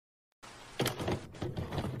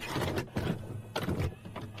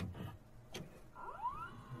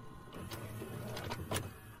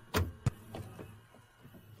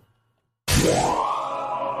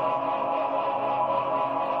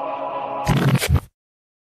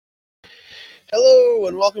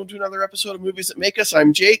and welcome to another episode of Movies That Make Us.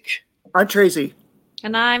 I'm Jake. I'm Tracy.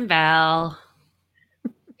 And I'm Val.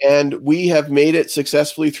 And we have made it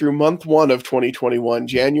successfully through month 1 of 2021.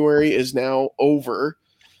 January is now over.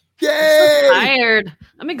 Yay! I'm so tired.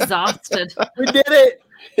 I'm exhausted. We did it.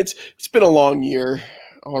 It's been a long year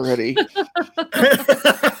already.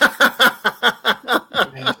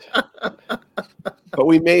 But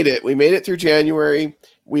we made it. We made it through January.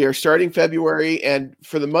 We are starting February, and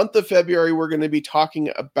for the month of February, we're going to be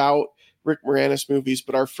talking about Rick Moranis movies.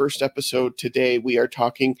 But our first episode today, we're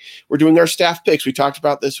doing our staff picks. We talked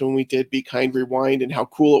about this when we did Be Kind Rewind and how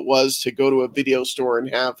cool it was to go to a video store and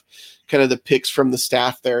have kind of the picks from the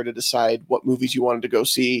staff there to decide what movies you wanted to go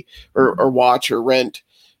see or watch or rent.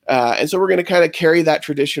 And so we're going to kind of carry that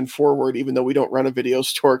tradition forward, even though we don't run a video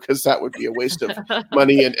store, because that would be a waste of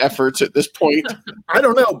money and efforts at this point. I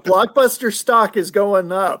don't know. Blockbuster stock is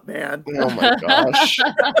going up, man. Oh my gosh.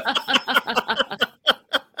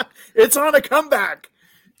 It's on a comeback.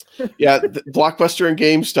 Yeah, Blockbuster and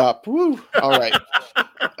GameStop. Woo. All right.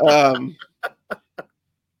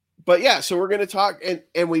 But yeah, so we're going to talk,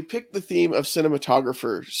 and we picked the theme of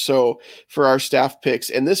cinematographer. So for our staff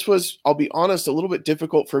picks, and this was, I'll be honest, a little bit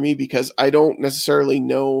difficult for me because I don't necessarily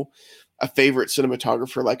know a favorite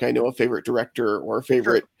cinematographer like I know a favorite director or a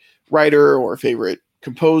favorite writer or a favorite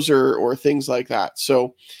composer or things like that.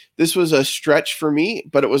 So this was a stretch for me,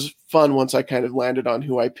 but it was fun once I kind of landed on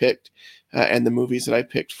who I picked and the movies that I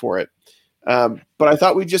picked for it. But I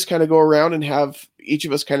thought we'd just kind of go around and have each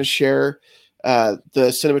of us kind of share the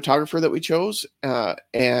cinematographer that we chose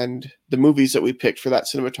and the movies that we picked for that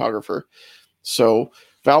cinematographer. So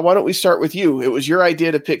Val, why don't we start with you? It was your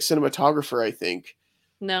idea to pick cinematographer, I think.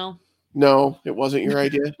 No, it wasn't your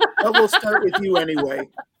idea. But we'll start with you anyway.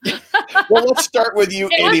 Well, let's start with you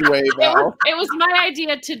anyway, Val. It was my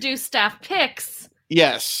idea to do staff picks.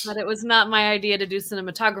 Yes. But it was not my idea to do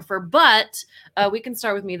cinematographer, but we can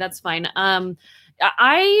start with me. That's fine.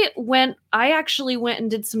 I actually went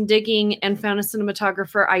and did some digging and found a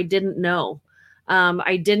cinematographer I didn't know.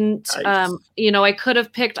 I didn't, Nice. I could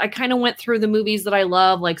have picked, I kind of went through the movies that I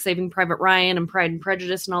love, like Saving Private Ryan and Pride and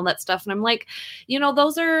Prejudice and all that stuff. And I'm like,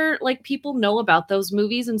 those are like, people know about those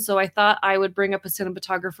movies. And so I thought I would bring up a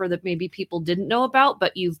cinematographer that maybe people didn't know about,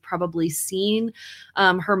 but you've probably seen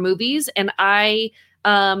her movies. And I,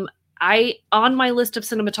 on my list of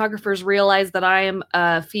cinematographers, realized that I am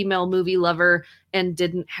a female movie lover and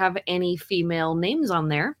didn't have any female names on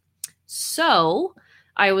there. So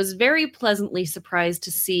I was very pleasantly surprised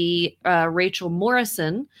to see Rachel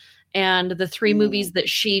Morrison and the 3 movies that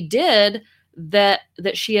she did that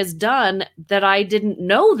she has done that I didn't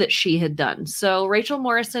know that she had done. So Rachel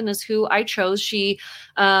Morrison is who I chose. She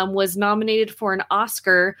was nominated for an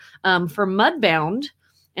Oscar for Mudbound.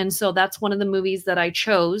 And so that's one of the movies that I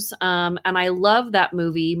chose. And I love that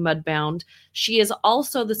movie, Mudbound. She is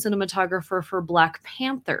also the cinematographer for Black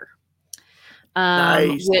Panther.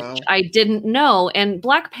 Nice. Which I didn't know. And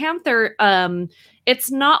Black Panther, it's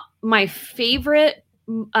not my favorite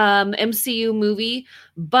MCU movie,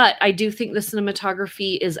 but I do think the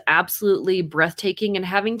cinematography is absolutely breathtaking. And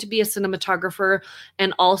having to be a cinematographer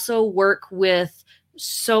and also work with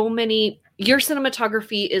so many, your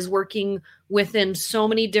cinematography is working within so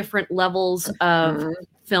many different levels of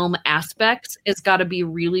film aspects. It's got to be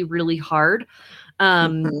really, really hard.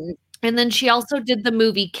 And then she also did the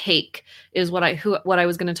movie Cake, is what I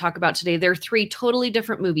was going to talk about today. There are 3 totally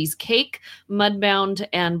different movies: Cake, Mudbound,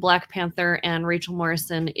 and Black Panther. And Rachel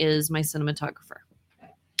Morrison is my cinematographer.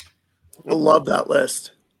 I love that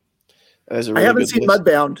list. That is a I really haven't good seen list.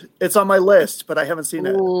 Mudbound. It's on my list, but I haven't seen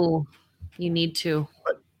it. Ooh, you need to.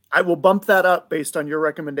 But I will bump that up based on your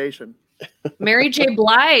recommendation. Mary J.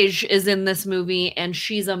 Blige is in this movie, and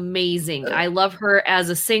she's amazing. I love her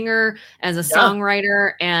as a singer, as a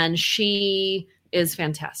songwriter, and she is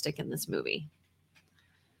fantastic in this movie.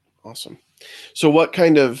 Awesome. So what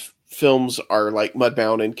kind of films are like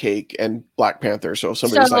Mudbound and Cake and Black Panther? So if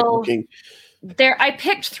somebody's like looking... I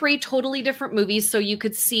picked 3 totally different movies so you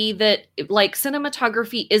could see that like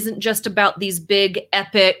cinematography isn't just about these big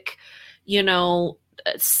epic,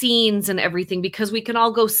 scenes and everything, because we can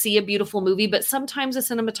all go see a beautiful movie, but sometimes a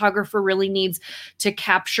cinematographer really needs to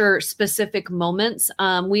capture specific moments.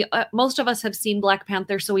 Most of us have seen Black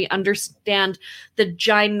Panther, so we understand the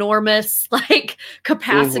ginormous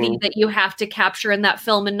capacity that you have to capture in that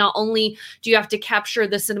film. And not only do you have to capture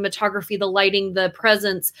the cinematography, the lighting, the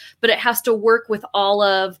presence, but it has to work with all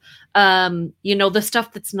of the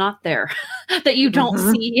stuff that's not there that you don't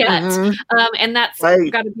see yet. And that's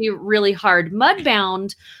got to be really hard. Mudbound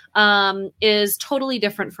is totally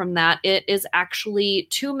different from that. It is actually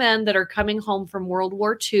two men that are coming home from World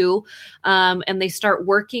War II, and they start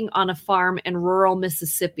working on a farm in rural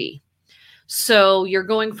Mississippi. So you're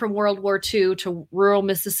going from World War II to rural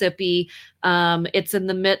Mississippi. It's in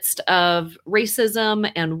the midst of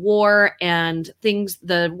racism and war and things,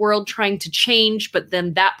 the world trying to change, but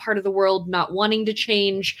then that part of the world not wanting to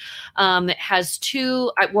change. It has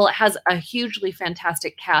it has a hugely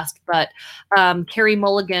fantastic cast, but Carey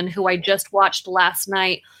Mulligan, who I just watched last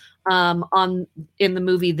night in the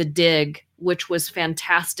movie The Dig, which was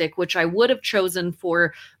fantastic, which I would have chosen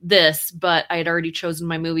for this, but I had already chosen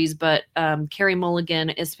my movies. But Carey Mulligan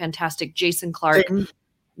is fantastic. Jason Clarke,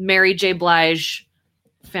 Mary J. Blige,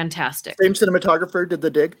 fantastic. Same cinematographer did The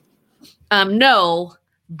Dig? No,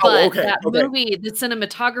 but okay. Movie, the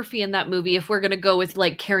cinematography in that movie, if we're going to go with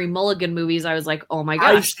like Carey Mulligan movies, I was like, oh my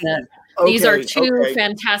gosh, these are two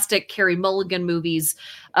fantastic Carey Mulligan movies.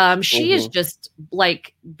 She is just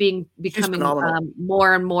like becoming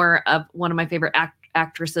more and more of one of my favorite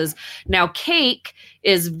actresses. Now, Cake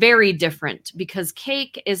is very different because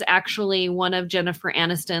Cake is actually one of Jennifer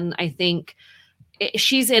Aniston. I think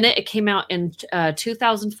she's in it. It came out in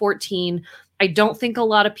 2014. I don't think a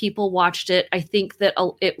lot of people watched it. I think that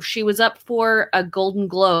she was up for a Golden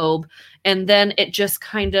Globe and then it just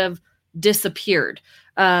kind of disappeared.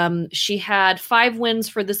 She had 5 wins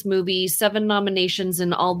for this movie, 7 nominations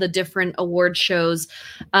in all the different award shows.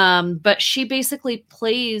 But she basically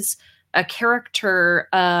plays a character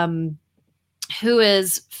who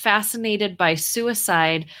is fascinated by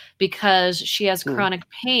suicide because she has chronic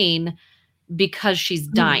pain because she's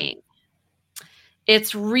dying.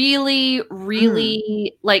 It's really,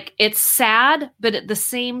 really like, it's sad, but at the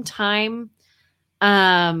same time,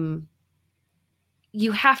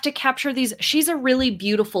 you have to capture these. She's a really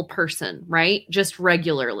beautiful person, right? Just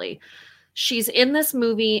regularly. She's in this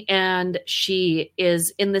movie and she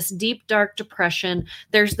is in this deep, dark depression.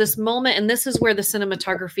 There's this moment, and this is where the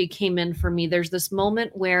cinematography came in for me. There's this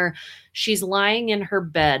moment where she's lying in her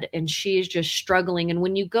bed and she's just struggling. And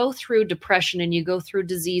when you go through depression and you go through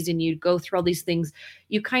disease and you go through all these things,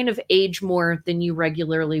 you kind of age more than you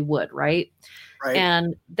regularly would, right? Right.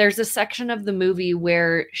 And there's a section of the movie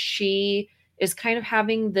where she is kind of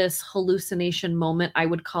having this hallucination moment, I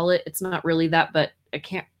would call it. It's not really that, but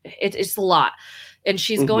it's a lot. And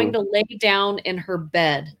she's going to lay down in her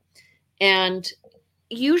bed. And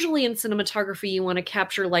usually in cinematography, you want to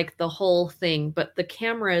capture like the whole thing, but the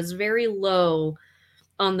camera is very low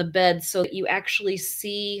on the bed so that you actually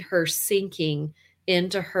see her sinking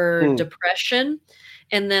into her depression.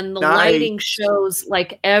 And then the lighting shows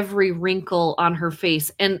like every wrinkle on her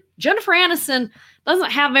face. And Jennifer Aniston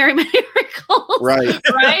doesn't have very many wrinkles. Right.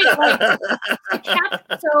 Right. Like,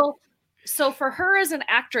 so for her as an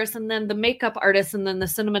actress and then the makeup artist and then the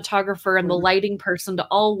cinematographer and the lighting person to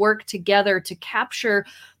all work together to capture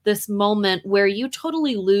this moment where you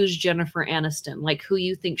totally lose Jennifer Aniston, like who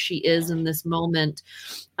you think she is in this moment.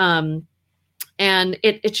 And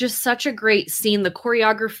it's just such a great scene. The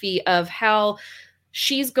choreography of how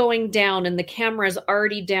she's going down and the camera is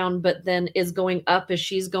already down, but then is going up as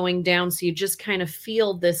she's going down. So you just kind of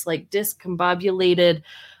feel this like discombobulated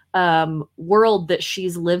world that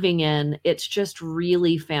she's living in. It's just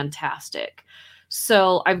really fantastic.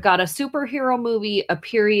 So I've got a superhero movie, a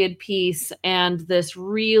period piece, and this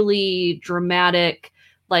really dramatic,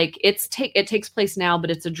 like it takes place now,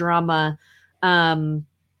 but it's a drama.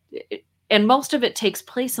 And most of it takes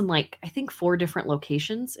place in like, I think 4 different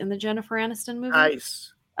locations in the Jennifer Aniston movie.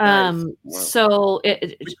 Nice. So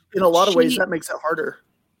in a lot of ways that makes it harder.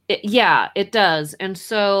 Yeah, it does. And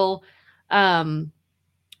so,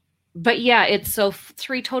 but yeah, it's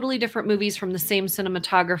 3 totally different movies from the same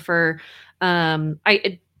cinematographer.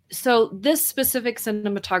 So this specific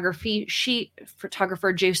photographer,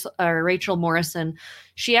 Rachel Morrison,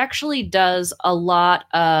 she actually does a lot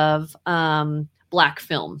of black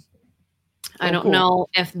film. I don't know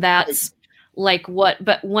if that's like what,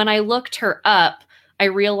 but when I looked her up, I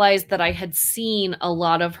realized that I had seen a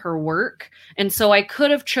lot of her work. And so I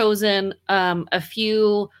could have chosen a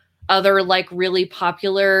few other like really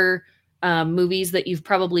popular movies that you've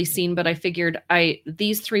probably seen, but I figured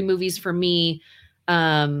these 3 movies for me,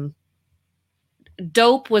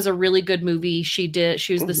 Dope was a really good movie. She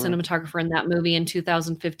was the cinematographer in that movie in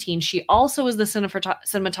 2015. She also was the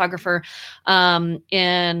cinematographer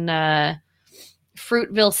in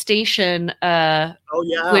Fruitville Station,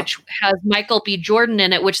 which has Michael B. Jordan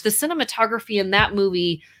in it, which the cinematography in that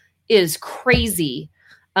movie is crazy.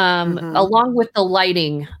 along with the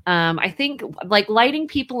lighting. I think like lighting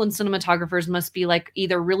people and cinematographers must be like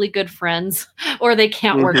either really good friends or they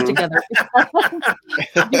can't work together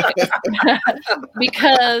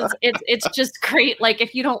because it's just great. Like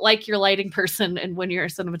if you don't like your lighting person and when you're a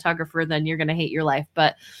cinematographer, then you're going to hate your life.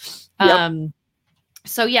 But,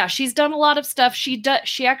 so yeah, she's done a lot of stuff. She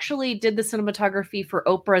actually did the cinematography for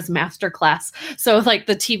Oprah's Masterclass. So like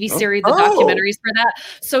the TV series, the documentaries for that.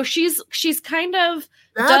 So she's kind of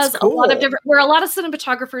does a lot of different, where a lot of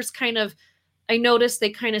cinematographers kind of, I noticed they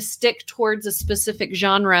kind of stick towards a specific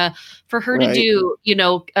genre. For her to do,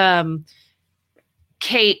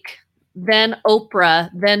 Cake, then Oprah,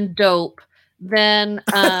 then Dope, then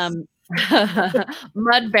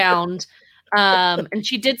Mudbound. And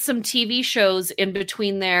she did some TV shows in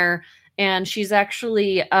between there, and she's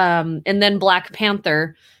actually and then Black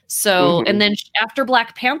Panther. So and then after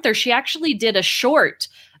Black Panther, she actually did a short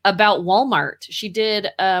about Walmart. She did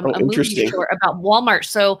a movie short about Walmart.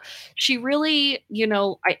 So she really,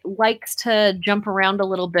 likes to jump around a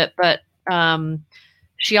little bit, but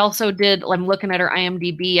she also did, I'm looking at her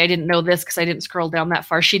IMDb. I didn't know this because I didn't scroll down that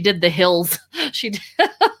far. She did The Hills. She did.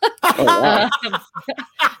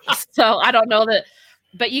 So I don't know that,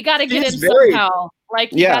 but you got to get in somehow.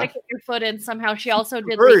 Like you got to get your foot in somehow. She also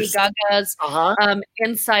did Lady Gaga's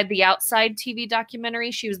Inside the Outside TV documentary.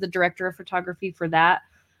 She was the director of photography for that.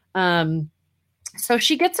 So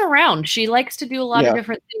she gets around. She likes to do a lot of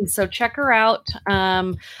different things. So check her out.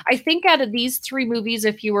 I think out of these 3 movies,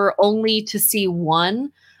 if you were only to see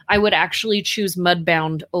one, I would actually choose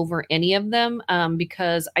Mudbound over any of them,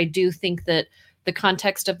 because I do think that the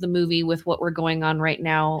context of the movie with what we're going on right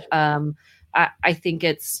now, I think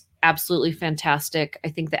it's absolutely fantastic. I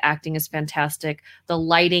think the acting is fantastic. The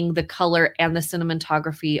lighting, the color, and the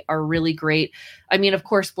cinematography are really great. I mean, of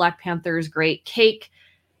course, Black Panther is great. Cake,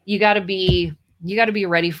 you got to be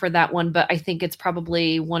ready for that one, but I think it's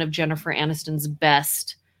probably one of Jennifer Aniston's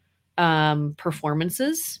best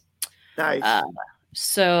performances. Nice.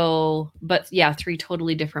 But yeah, 3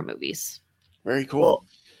 totally different movies. Very cool. Well,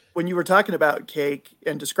 when you were talking about Cake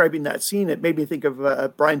and describing that scene, it made me think of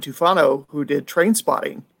Brian Tufano, who did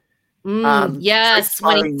Trainspotting. Yes,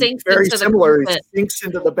 when he sinks very into similar. the He sinks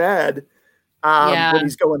into the bed when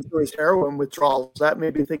he's going through his heroin withdrawals. That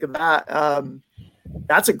made me think of that.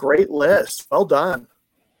 That's a great list. Well done.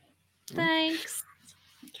 Thanks.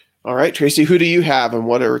 All right, Tracy, who do you have and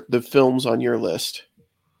what are the films on your list?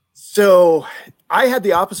 So I had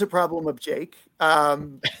the opposite problem of Jake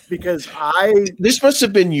because This must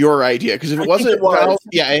have been your idea because if it wasn't,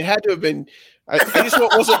 it had to have been. I just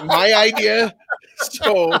it wasn't my idea.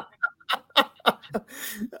 So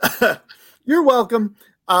you're welcome.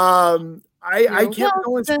 I kept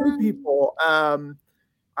going through people.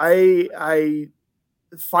 I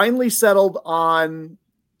finally settled on,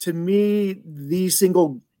 to me, the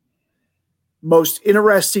single most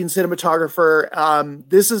interesting cinematographer.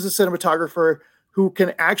 This is a cinematographer who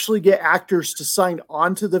can actually get actors to sign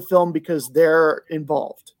on to the film because they're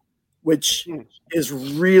involved, which is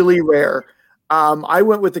really rare. I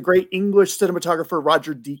went with the great English cinematographer,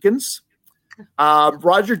 Roger Deakins.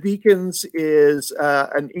 Roger Deakins is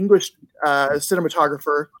an English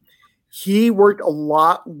cinematographer. He worked a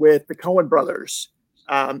lot with the Coen brothers.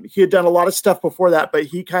 He had done a lot of stuff before that, but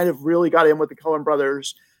he kind of really got in with the Coen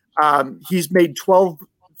brothers. He's made 12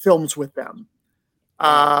 films with them,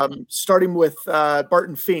 starting with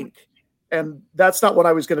Barton Fink. And that's not what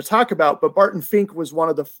I was going to talk about, but Barton Fink was one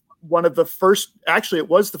of the first, actually it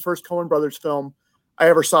was the first Coen brothers film I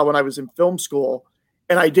ever saw when I was in film school.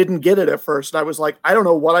 And I didn't get it at first. And I was like, I don't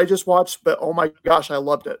know what I just watched, but oh my gosh, I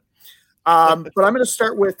loved it. But I'm going to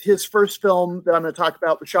start with his first film that I'm going to talk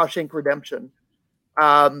about, The Shawshank Redemption.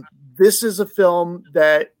 This is a film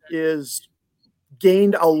that is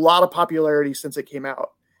gained a lot of popularity since it came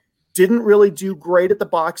out. Didn't really do great at the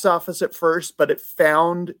box office at first, but it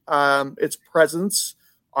found its presence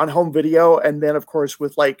on home video. And then, of course,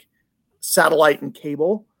 with like satellite and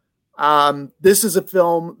cable. This is a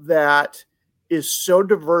film that is so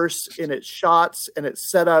diverse in its shots and its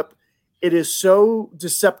setup. It is so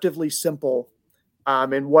deceptively simple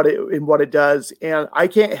in what it does. And I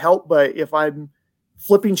can't help but, if I'm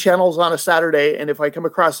flipping channels on a Saturday and if I come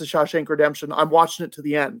across The Shawshank Redemption, I'm watching it to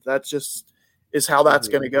the end. That just is how that's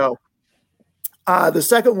going to go. The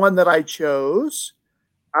second one that I chose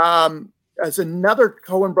is another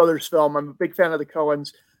Coen brothers film. I'm a big fan of the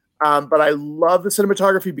Coens, but I love the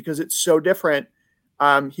cinematography because it's so different.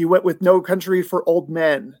 He went with No Country for Old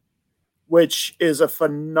Men, which is a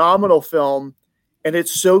phenomenal film. And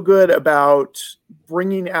it's so good about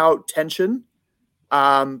bringing out tension,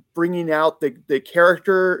 bringing out the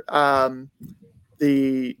character,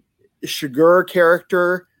 The Shigur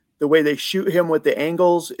character, the way they shoot him with the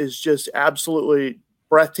angles is just absolutely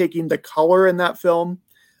breathtaking. The color in that film.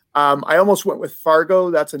 I almost went with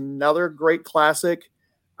Fargo. That's another great classic.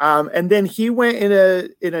 And then he went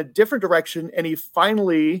in a different direction, and he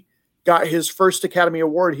finally got his first Academy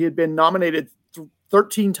Award. He had been nominated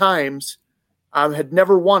 13 times, had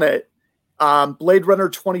never won it. Blade Runner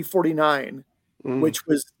 2049, which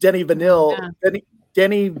was Denis Villeneuve.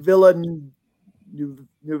 I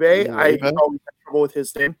always have trouble with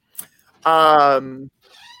his name.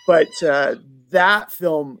 But that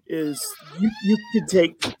film is, you could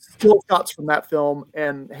take still shots from that film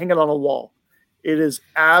and hang it on a wall. It is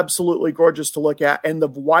absolutely gorgeous to look at. And the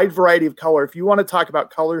wide variety of color, if you want to talk about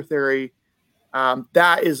color theory,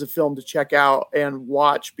 that is a film to check out and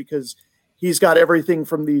watch, because he's got everything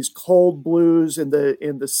from these cold blues in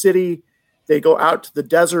the city. They go out to the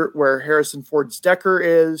desert where Harrison Ford's Decker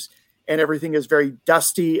is, and everything is very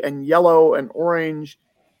dusty and yellow and orange,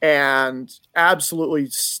 and absolutely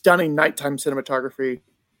stunning nighttime cinematography.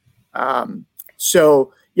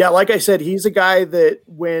 So yeah, like I said, he's a guy that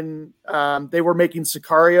when they were making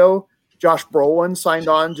Sicario, Josh Brolin signed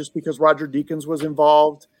on just because Roger Deakins was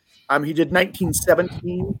involved. He did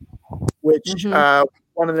 1917, which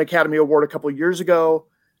won an Academy Award a couple of years ago,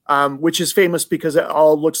 which is famous because it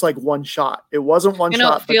all looks like one shot. It wasn't one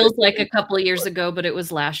shot. It feels like a couple of years ago, but it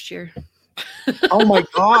was last year. Oh my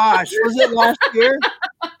gosh. Was it last year?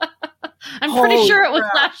 I'm pretty sure it was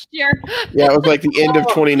last year. Yeah, it was like the end of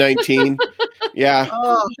 2019. Yeah.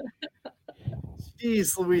 Oh.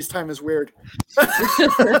 Jeez, Louise, time is weird. 5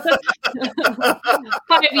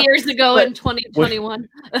 years ago in 2021.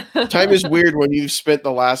 Time is weird when you've spent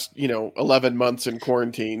the last, 11 months in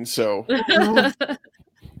quarantine. So, but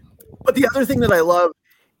the other thing that I love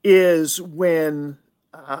is when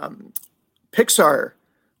Pixar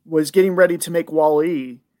was getting ready to make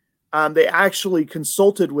Wall-E, they actually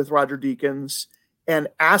consulted with Roger Deakins and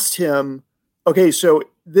asked him, okay, so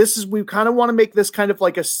we kind of want to make this kind of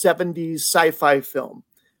like a 70s sci-fi film.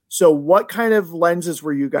 So what kind of lenses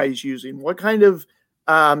were you guys using? What kind of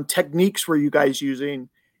techniques were you guys using?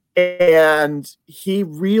 And he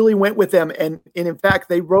really went with them. And in fact,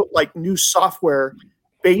 they wrote like new software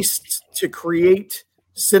based to create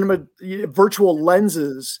virtual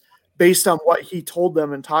lenses based on what he told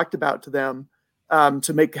them and talked about to them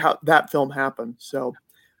to make that film happen. So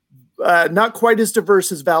not quite as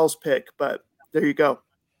diverse as Val's pick, but there you go.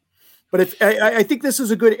 But I think this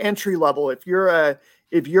is a good entry level. If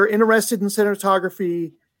you're interested in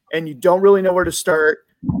cinematography and you don't really know where to start,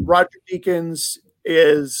 Roger Deakins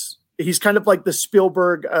he's kind of like the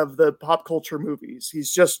Spielberg of the pop culture movies.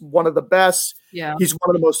 He's just one of the best. Yeah. He's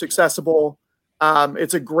one of the most accessible.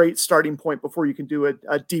 It's a great starting point before you can do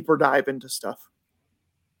a deeper dive into stuff.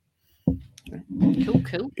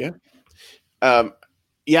 Cool.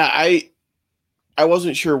 Yeah. I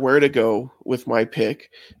wasn't sure where to go with my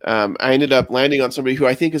pick. I ended up landing on somebody who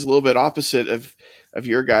I think is a little bit opposite of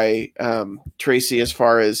your guy, Tracy, as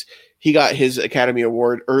far as he got his Academy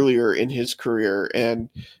Award earlier in his career. And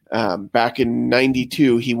back in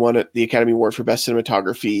 92, he won the Academy Award for Best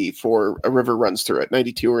Cinematography for A River Runs Through It,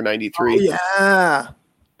 92 or 93. Oh,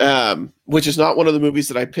 yeah. Which is not one of the movies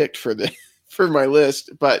that I picked for my list,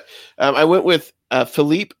 but I went with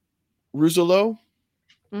Philippe Rousselot.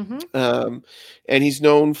 Mm-hmm. And he's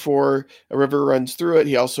known for A River Runs Through It.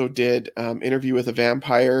 He also did Interview with a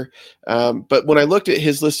Vampire. But when I looked at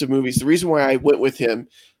his list of movies, the reason why I went with him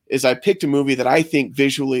is I picked a movie that I think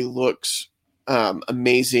visually looks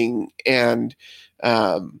amazing and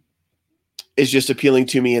is just appealing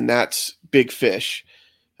to me, and that's Big Fish.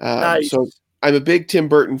 Nice. So I'm a big Tim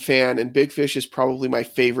Burton fan, and Big Fish is probably my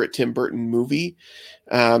favorite Tim Burton movie.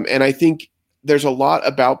 And I think there's a lot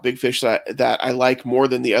about Big Fish that I like more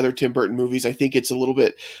than the other Tim Burton movies. I think it's a little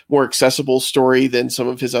bit more accessible story than some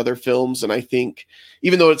of his other films. And I think,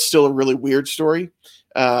 even though it's still a really weird story,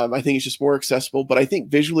 I think it's just more accessible. But I think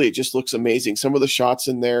visually it just looks amazing. Some of the shots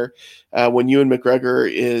in there, when Ewan McGregor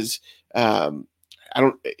is,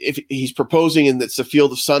 if he's proposing and it's a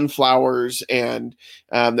field of sunflowers, and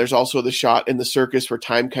there's also the shot in the circus where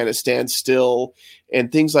time kind of stands still and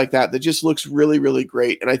things like that just looks really, really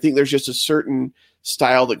great. And I think there's just a certain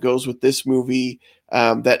style that goes with this movie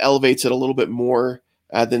that elevates it a little bit more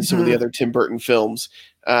than some of the other Tim Burton films.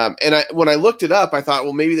 And when I looked it up, I thought,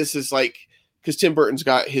 well, maybe this is like, because Tim Burton's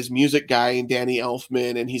got his music guy and Danny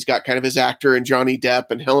Elfman, and he's got kind of his actor and Johnny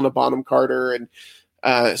Depp and Helena Bonham Carter. And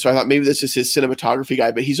so I thought maybe this is his cinematography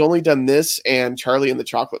guy, but he's only done this and Charlie and the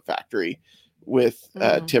Chocolate Factory with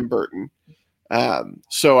Tim Burton.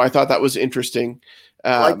 So I thought that was interesting.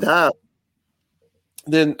 Like that.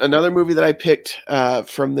 Then another movie that I picked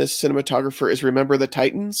from this cinematographer is Remember the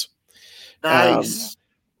Titans. Nice.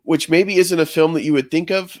 Which maybe isn't a film that you would think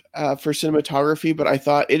of for cinematography, but I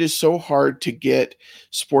thought it is so hard to get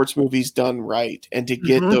sports movies done right and to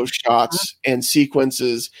get those shots and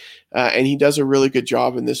sequences. And he does a really good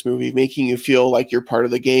job in this movie, making you feel like you're part of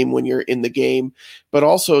the game when you're in the game, but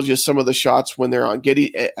also just some of the shots when they're on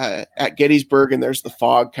at Gettysburg and there's the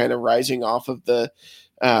fog kind of rising off of the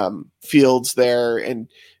fields there and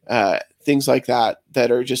things like that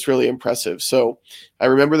are just really impressive. So I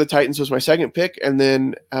Remember the Titans was my second pick. And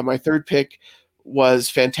then my third pick was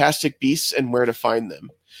Fantastic Beasts and Where to Find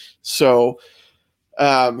Them. So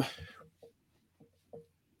it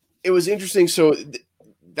was interesting. So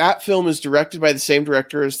that film is directed by the same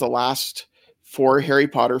director as the last 4 Harry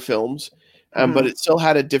Potter films, but it still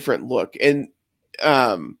had a different look. And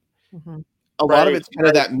a lot of it's kind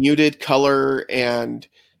of that muted color and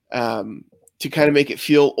to kind of make it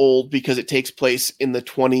feel old because it takes place in the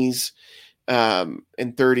 20s and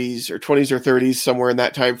 30s or 20s or 30s, somewhere in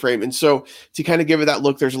that time frame. And so to kind of give it that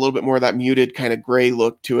look, there's a little bit more of that muted kind of gray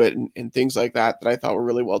look to it and things like that I thought were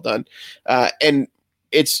really well done. And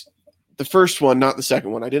it's the first one, not the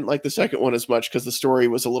second one. I didn't like the second one as much because the story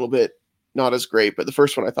was a little bit not as great, but the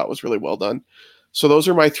first one I thought was really well done. So those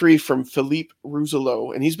are my 3 from Philippe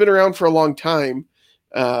Rousselot, and he's been around for a long time.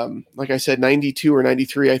 Like I said, 92 or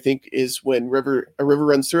 93, I think, is when A River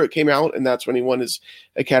Runs Through It came out, and that's when he won his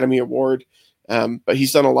Academy Award. But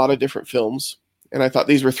he's done a lot of different films, and I thought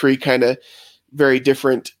these were 3 kind of very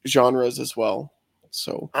different genres as well.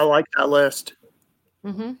 So I like that list.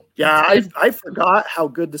 Yeah, I forgot how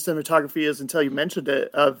good the cinematography is until you mentioned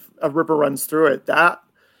it. Of A River Runs Through It.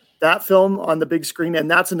 That film on the big screen,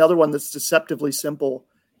 and that's another one that's deceptively simple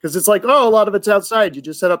because it's like, oh, a lot of it's outside. You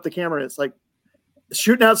just set up the camera. It's like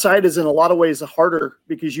shooting outside is in a lot of ways harder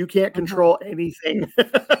because you can't control anything.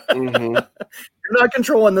 You're not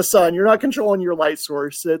controlling the sun. You're not controlling your light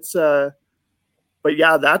source. It's but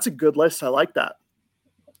yeah, that's a good list. I like that.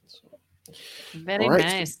 Very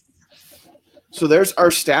nice. So there's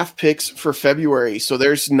our staff picks for February. So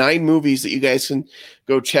there's 9 movies that you guys can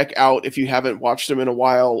go check out if you haven't watched them in a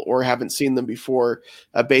while or haven't seen them before,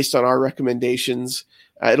 based on our recommendations.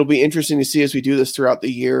 It'll be interesting to see as we do this throughout the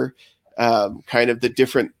year, kind of the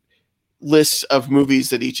different lists of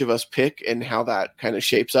movies that each of us pick and how that kind of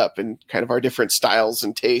shapes up and kind of our different styles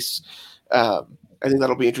and tastes. I think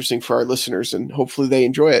that'll be interesting for our listeners, and hopefully they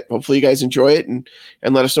enjoy it. Hopefully you guys enjoy it and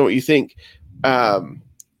let us know what you think.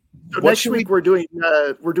 So next week we're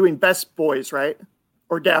doing Best Boys, right?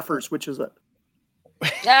 Or Daffers, which is it?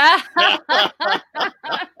 Yeah.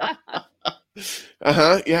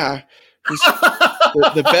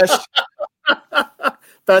 The best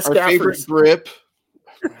our Daffers. Favorite grip.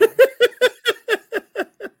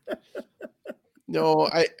 No,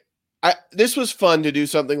 this was fun to do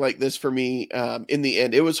something like this for me. In the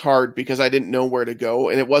end, it was hard because I didn't know where to go,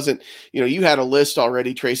 and it wasn't, you had a list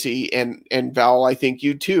already, Tracy and Val. I think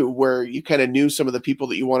you too, where you kind of knew some of the people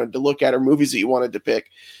that you wanted to look at or movies that you wanted to pick.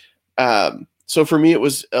 So for me, it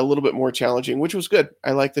was a little bit more challenging, which was good.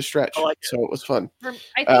 I like the stretch, so it was fun.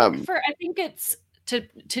 I think it's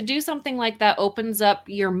to do something like that opens up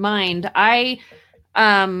your mind. I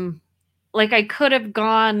could have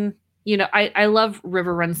gone. I love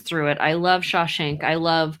River Runs Through It. I love Shawshank. I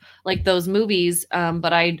love those movies.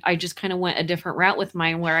 But I just kind of went a different route with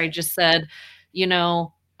mine where I just said, who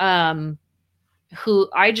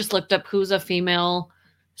I just looked up who's a female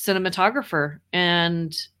cinematographer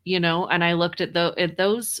and, and I looked at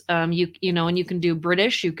those, and you can do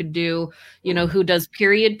British, you could do, who does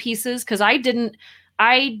period pieces. Cause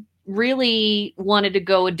I really wanted to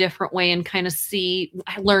go a different way and kind of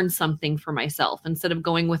learn something for myself instead of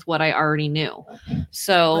going with what I already knew.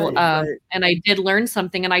 So, and I did learn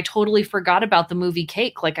something, and I totally forgot about the movie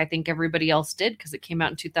Cake, like I think everybody else did, because it came out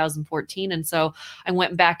in 2014. And so I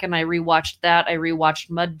went back and I rewatched that. I rewatched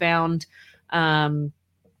Mudbound.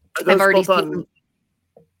 I've already seen.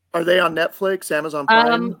 Are they on Netflix, Amazon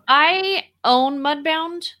Prime? I own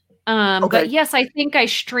Mudbound. Okay. But yes, I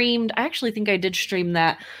actually think I did stream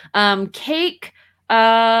that. Cake,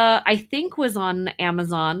 I think was on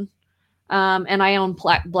Amazon. And I own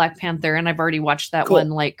Black Panther, and I've already watched that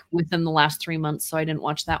one within the last 3 months. So I didn't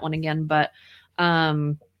watch that one again, but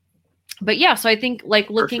yeah, so I think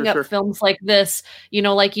looking up films like this,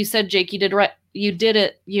 like you said, Jake, you did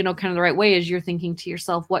it, kind of the right way, as you're thinking to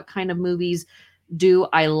yourself, what kind of movies do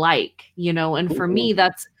I like, and for me,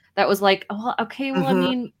 that was like, oh, okay, well, I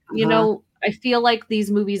mean, you Mhm. know, I feel like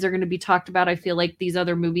these movies are going to be talked about. I feel like these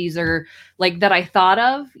other movies are like that I thought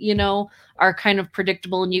of, you know, are kind of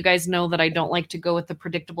predictable. And you guys know that I don't like to go with the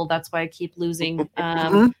predictable. That's why I keep losing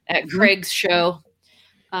Mhm. at Mhm. Craig's show.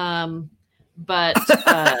 But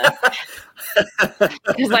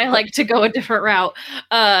because I like to go a different route.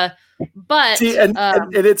 But See, and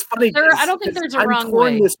it's funny I don't think 'cause there's a I'm wrong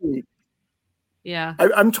torn way. this week. Yeah.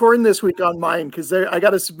 I'm torn this week on mine because I got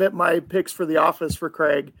to submit my picks for The Office for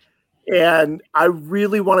Craig, and I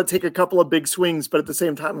really want to take a couple of big swings, but at the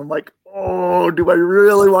same time, I'm like, oh, do I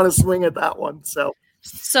really want to swing at that one? So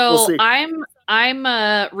we'll see.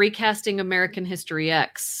 I'm recasting American History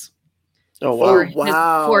X Oh Oh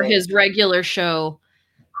wow. for wow! his regular show.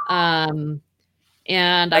 And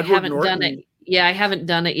I Edward haven't done Norton. it. Yeah, I haven't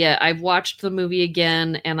done it yet. I've watched the movie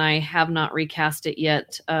again and I have not recast it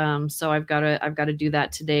yet. So I've got to do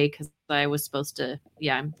that today because I was supposed to.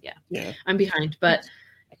 Yeah, I'm behind, but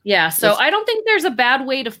yeah. So I don't think there's a bad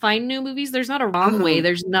way to find new movies. There's not a wrong way.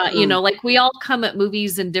 There's not, you know, like we all come at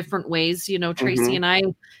movies in different ways. You know, Tracy and I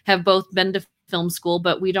have both been to film school,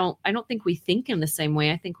 but I don't think we think in the same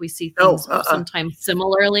way. I think we see things sometimes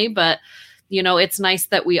similarly, but you know, it's nice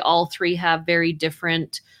that we all three have very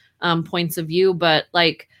different points of view. But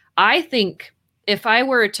like, I think if I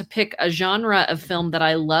were to pick a genre of film that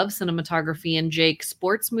I love cinematography and Jake,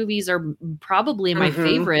 sports movies are probably my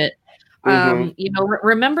favorite. You know,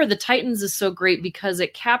 Remember the Titans is so great because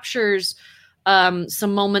it captures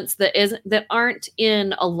some moments that aren't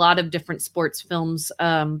in a lot of different sports films.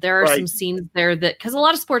 There are some scenes there that, because a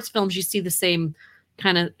lot of sports films you see the same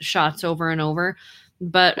kind of shots over and over.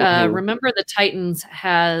 But Remember the Titans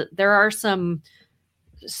there are some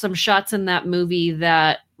shots in that movie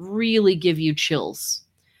that really give you chills.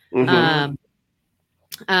 I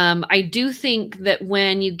do think that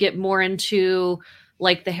when you get more into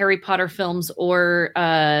like the Harry Potter films or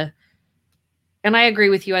and I agree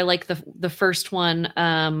with you, I like the first one.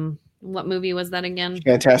 What movie was that again?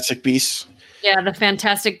 Fantastic Beasts. Yeah, the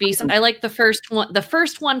Fantastic Beasts. I like the first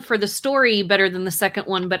one for the story better than the second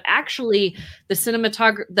one, but actually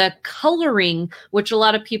the coloring, which a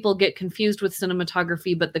lot of people get confused with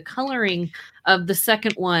cinematography, but the coloring of the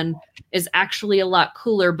second one is actually a lot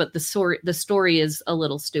cooler, but the story is a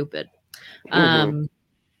little stupid. Yeah,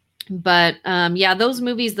 those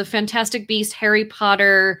movies, The Fantastic Beasts, Harry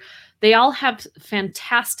Potter, they all have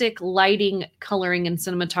fantastic lighting, coloring, and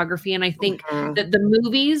cinematography. And I think that the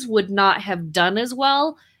movies would not have done as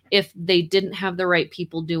well if they didn't have the right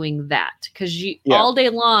people doing that. Because all day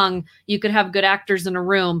long, you could have good actors in a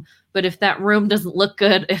room, but if that room doesn't look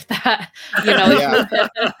good, if that, you know,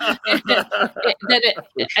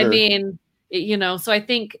 I mean, you know, so I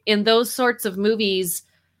think in those sorts of movies,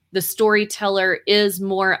 the storyteller is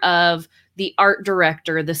more of the art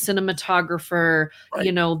director, the cinematographer,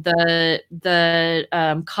 you know, the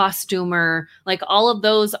costumer. Like all of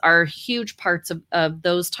those are huge parts of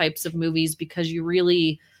those types of movies because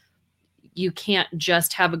you can't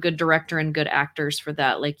just have a good director and good actors for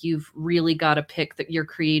that. Like you've really got to pick your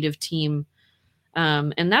creative team.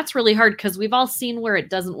 And that's really hard because we've all seen where it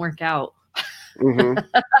doesn't work out. Yep.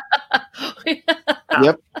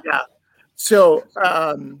 Yeah. So,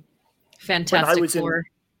 Fantastic Four.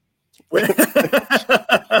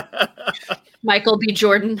 Michael B.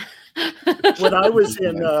 Jordan. when I was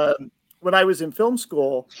in film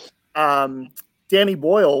school, Danny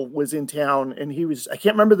Boyle was in town, and I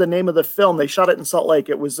can't remember the name of the film. They shot it in Salt Lake.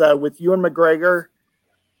 It was with Ewan McGregor.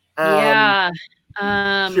 Oh my gosh.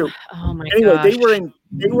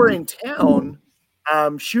 They were in town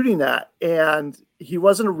shooting that, and he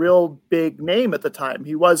wasn't a real big name at the time.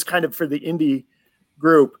 He was kind of for the indie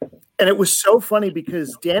group. And it was so funny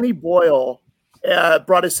because Danny Boyle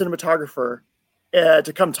brought a cinematographer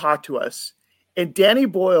to come talk to us. And Danny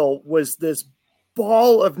Boyle was this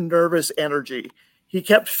ball of nervous energy. He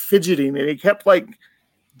kept fidgeting and he kept like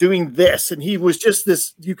doing this. And he was just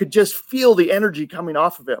this, you could just feel the energy coming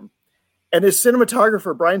off of him. And his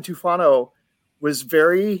cinematographer, Brian Tufano, was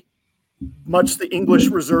very much the English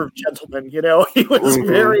reserved gentleman. You know, he was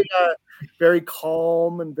very, very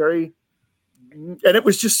calm and and it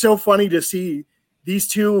was just so funny to see these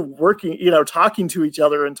two working, you know, talking to each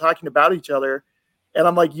other and talking about each other. And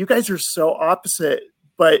I'm like, you guys are so opposite,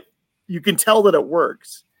 but you can tell that it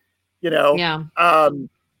works, you know? Yeah.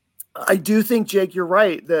 I do think, Jake, you're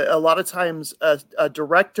right that a lot of times a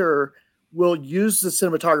director will use the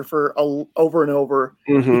cinematographer over and over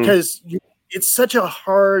because it's such a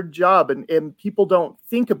hard job. And people don't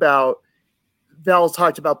think about, Val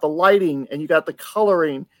talked about the lighting and you got the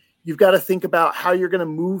coloring. You've got to think about how you're going to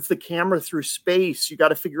move the camera through space. You got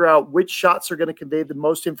to figure out which shots are going to convey the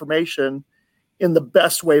most information in the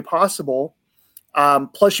best way possible.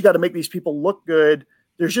 Plus, you got to make these people look good.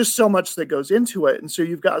 There's just so much that goes into it. And so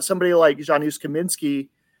you've got somebody like Janusz Kaminski,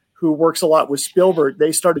 who works a lot with Spielberg.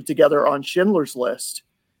 They started together on Schindler's List.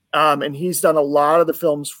 And he's done a lot of the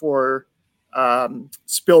films for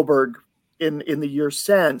Spielberg in the years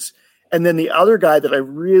since. And then the other guy that I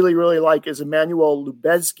really, really like is Emmanuel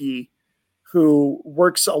Lubezki, who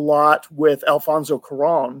works a lot with Alfonso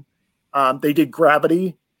Cuarón. They did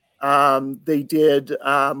Gravity. They did,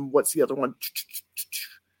 what's the other one?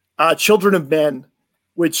 Children of Men,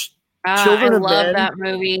 which Children of Men. I love that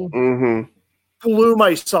movie. Blew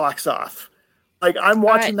my socks off. Like, I'm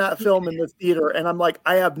watching that film in the theater, and I'm like,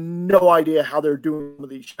 I have no idea how they're doing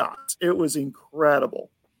these shots. It was incredible.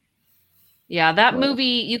 Yeah, that movie,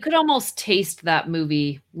 you could almost taste that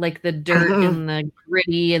movie, like the dirt and the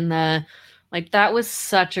gritty and the, like, that was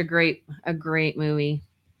such a great movie.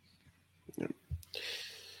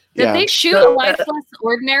 Did they shoot Life Less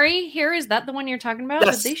Ordinary here? Is that the one you're talking about?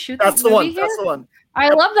 Yes, did they shoot that's that the movie one. here? That's the one. I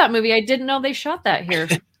love that movie. I didn't know they shot that here.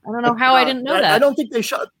 I don't know how I didn't know that. I don't think they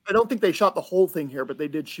shot the whole thing here, but they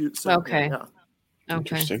did shoot some. Okay. Yeah.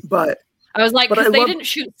 Interesting. But I was like, because they didn't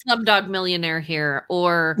shoot Slumdog Millionaire here,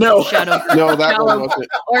 or No. Shadow, No, that one wasn't.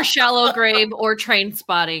 or Shallow Grave, or Train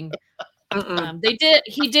Spotting.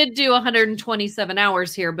 He did do 127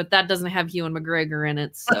 hours here, but that doesn't have Ewan McGregor in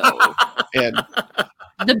it. So And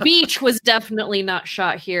The Beach was definitely not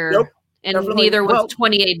shot here, Nope, and definitely. neither was Well,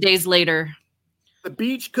 28 Days Later. The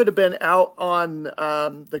Beach could have been out on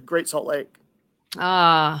the Great Salt Lake.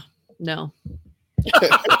 No.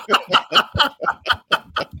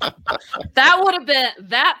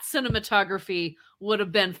 That cinematography would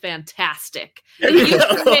have been fantastic. If you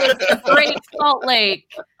could make the Great Salt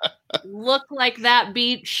Lake look like that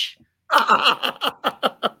beach.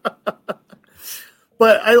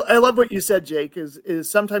 But I love what you said, Jake,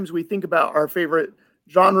 is sometimes we think about our favorite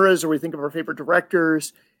genres or we think of our favorite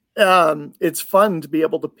directors. It's fun to be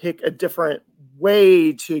able to pick a different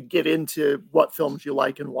way to get into what films you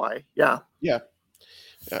like and why. Yeah.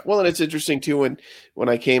 Well, and it's interesting too when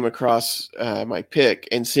I came across my pick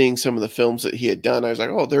and seeing some of the films that he had done, I was like,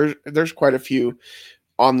 oh, there's quite a few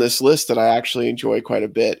on this list that I actually enjoy quite a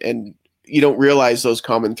bit. And you don't realize those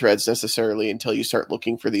common threads necessarily until you start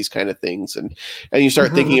looking for these kind of things, and you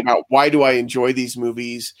start thinking about, why do I enjoy these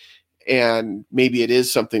movies? And maybe it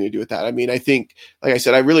is something to do with that. I mean, I think, like I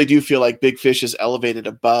said, I really do feel like Big Fish is elevated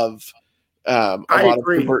above a lot of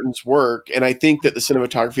Tim Burton's work. And I think that the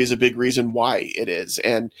cinematography is a big reason why it is.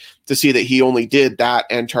 And to see that he only did that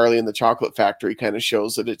and Charlie and the Chocolate Factory kind of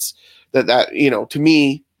shows that it's that, you know, to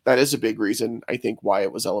me, that is a big reason, I think, why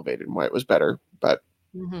it was elevated and why it was better. But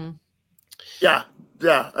yeah,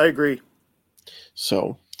 I agree.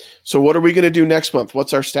 So what are we going to do next month?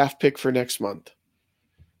 What's our staff pick for next month?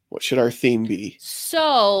 What should our theme be?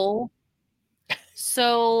 So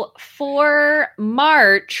for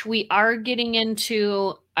March, we are getting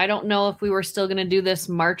into, I don't know if we were still going to do this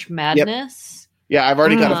March Madness. Yeah, I've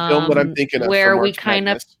already got a film that I'm thinking of. Where we kind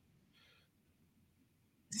of,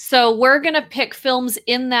 so we're going to pick films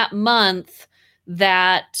in that month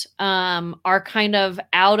that are kind of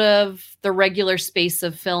out of the regular space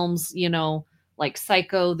of films, you know, like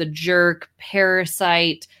Psycho, The Jerk,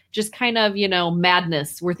 Parasite, just kind of, you know,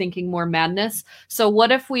 madness. We're thinking more madness. So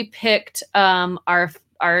what if we picked our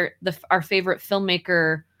favorite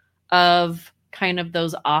filmmaker of kind of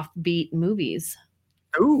those offbeat movies?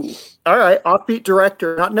 Ooh, all right. Offbeat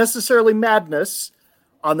director, not necessarily madness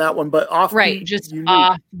on that one, but offbeat. Right, just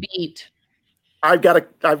offbeat. I've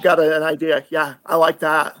got an idea. Yeah, I like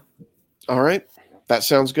that. All right. That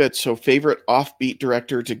sounds good. So favorite offbeat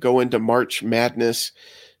director to go into March Madness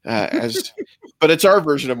but it's our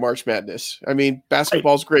version of March Madness. I mean,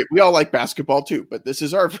 basketball's great. We all like basketball too, but this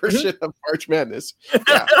is our version of March Madness.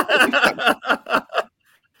 Yeah.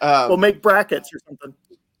 We'll make brackets or something.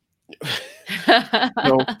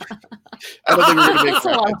 No, I don't think we're going to make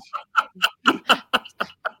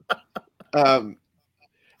brackets.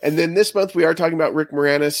 And then this month we are talking about Rick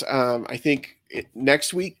Moranis. I think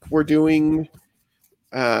next week we're doing.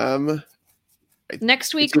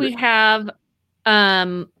 Next week we have.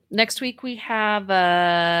 It's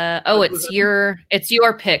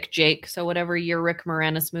your pick, Jake. So whatever your Rick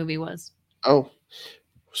Moranis movie was. Oh,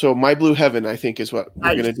 so My Blue Heaven, I think, is what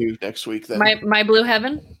we're going to do next week. Then My Blue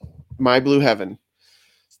Heaven. My Blue Heaven.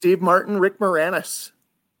 Steve Martin, Rick Moranis.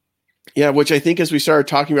 Yeah, which I think as we started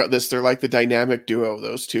talking about this, they're like the dynamic duo of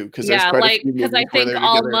those two. Because I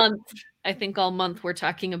think all month we're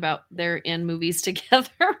talking about they're in movies together.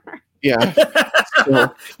 Yeah.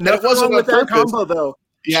 So, Nothing wasn't wrong with on that purpose. combo, though.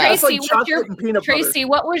 Yeah. It's Tracy, like chocolate and peanut butter. Tracy,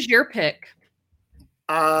 what was your pick?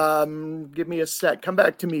 Give me a sec. Come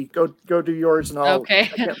back to me. Go do yours, and I'll. Okay, I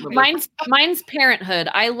can't remember. mine's Parenthood.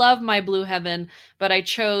 I love My Blue Heaven, but I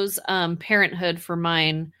chose Parenthood for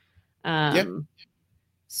mine.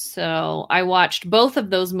 So I watched both of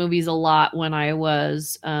those movies a lot when I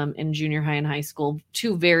was in junior high and high school.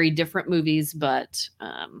 Two very different movies, but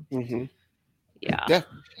yeah.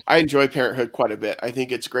 I enjoy Parenthood quite a bit. I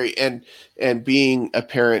think it's great, and being a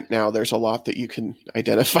parent now, there's a lot that you can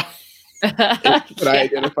identify. I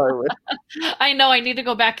identify with. I know. I need to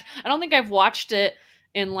go back. I don't think I've watched it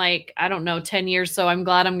in 10 years. So I'm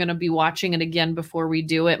glad I'm going to be watching it again before we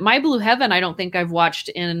do it. My Blue Heaven, I don't think I've watched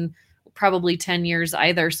in probably 10 years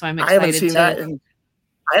either. So I'm excited. I haven't seen that. And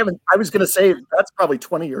I was going to say that's probably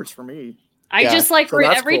 20 years for me. I just so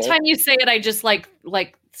every cool. time you say it, I just like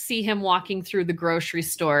see him walking through the grocery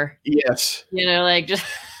store. Yes. Just.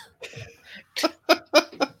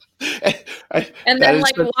 And then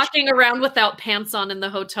walking around without pants on in the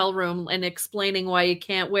hotel room and explaining why he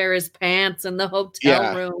can't wear his pants in the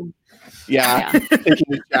hotel room. Yeah. Taking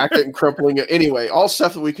his jacket and crumpling it. Anyway, all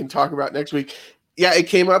stuff that we can talk about next week. Yeah, it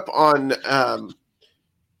came up on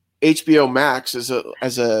HBO Max as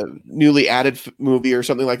a newly added movie or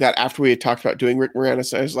something like that after we had talked about doing Rick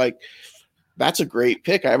Moranis. I was like, that's a great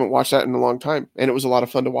pick. I haven't watched that in a long time. And it was a lot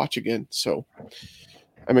of fun to watch again. So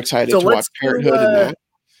I'm excited to watch Parenthood and that.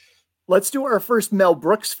 Let's do our first Mel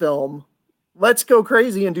Brooks film. Let's go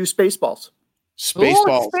crazy and do Spaceballs.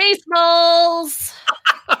 Spaceballs.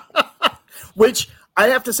 Which I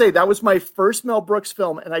have to say, that was my first Mel Brooks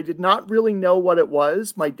film, and I did not really know what it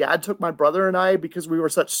was. My dad took my brother and I because we were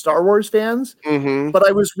such Star Wars fans, but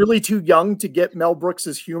I was really too young to get Mel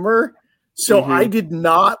Brooks's humor. So I did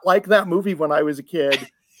not like that movie when I was a kid,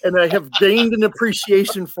 and I have gained an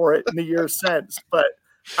appreciation for it in the years since. But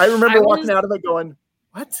I remember walking out of it going,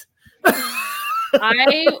 what?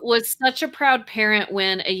 I was such a proud parent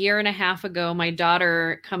when a year and a half ago my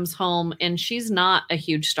daughter comes home and she's not a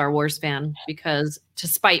huge Star Wars fan because to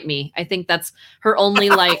spite me, I think that's her only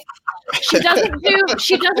she doesn't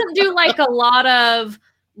do like a lot of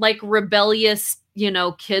like rebellious,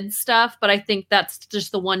 kid stuff, but I think that's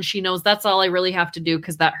just the one she knows. That's all I really have to do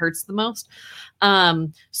because that hurts the most.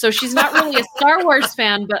 So she's not really a Star Wars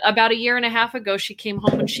fan, but about a year and a half ago she came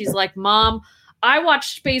home and she's like, Mom, I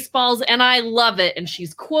watched Spaceballs and I love it. And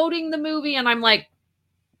she's quoting the movie. And I'm like,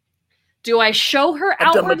 do I show her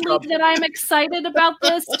outwardly that I'm excited about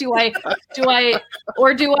this? Do I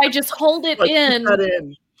just hold it in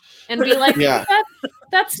and be like,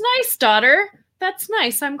 that's nice, daughter. That's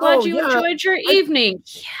nice. I'm glad you enjoyed your evening.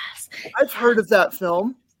 Yes. I've heard of that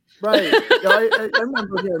film. Right. Yeah, I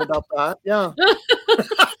remember hearing about that. Yeah.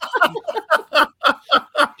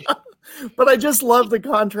 But I just love the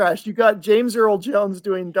contrast. You got James Earl Jones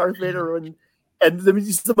doing Darth Vader, and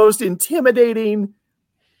he's the most intimidating,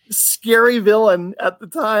 scary villain at the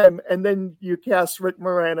time. And then you cast Rick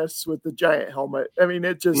Moranis with the giant helmet. I mean,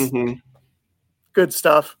 it just good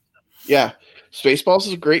stuff. Yeah, Spaceballs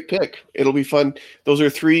is a great pick. It'll be fun. Those are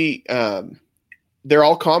three. They're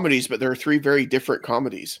all comedies, but there are three very different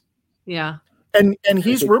comedies. Yeah. And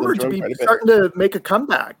he's rumored to be starting to make a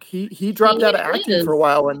comeback. He dropped out of acting for a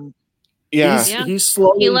while, and he's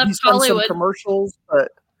slowly left he's done Hollywood. some commercials,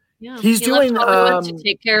 but he's doing Hollywood to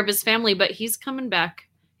take care of his family, but he's coming back.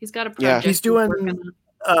 He's got a project. He's doing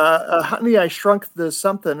Honey, I Shrunk the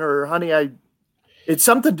something, or Honey, it's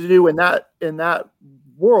something to do in that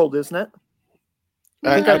world, isn't it?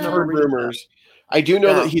 I think I've heard rumors. I do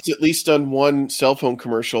know that he's at least done one cell phone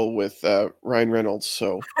commercial with Ryan Reynolds.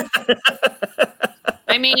 So,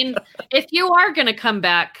 I mean, if you are going to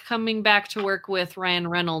coming back to work with Ryan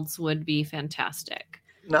Reynolds would be fantastic.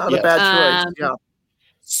 Not a bad choice. Yeah.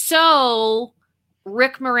 So,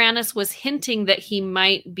 Rick Moranis was hinting that he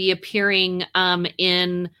might be appearing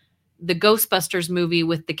in the Ghostbusters movie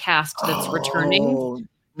with the cast that's returning.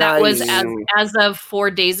 That was as of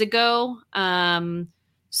 4 days ago.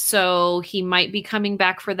 So he might be coming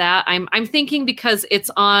back for that. I'm thinking because it's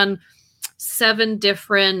on 7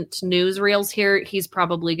 different newsreels here, he's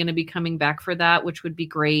probably going to be coming back for that, which would be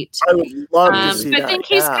great. I would love to see that. I think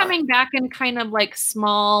he's coming back in kind of like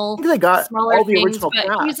small. I think they got smaller all the things, original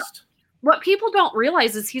cast. What people don't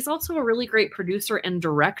realize is he's also a really great producer and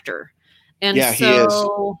director. And he is.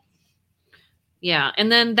 Yeah,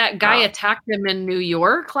 and then that guy attacked him in New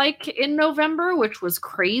York, like in November, which was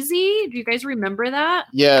crazy. Do you guys remember that?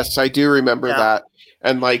 Yes, I do remember that.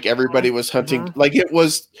 And like everybody was hunting, like it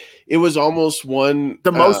was almost one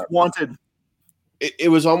the most wanted.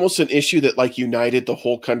 it was almost an issue that like united the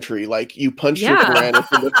whole country. Like you punched Rick Yeah.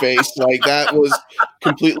 Moranis in the face. Like that was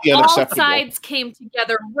completely All unacceptable. sides came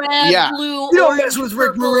together, red, Yeah. blue, You don't orange, mess with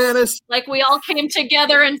Rick purple. Moranis. Like we all came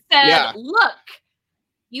together and said, Yeah. look,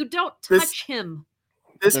 you don't touch him.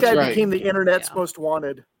 This That's guy right. became the internet's Yeah. most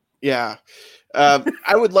wanted. Yeah.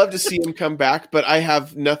 I would love to see him come back, but I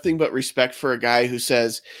have nothing but respect for a guy who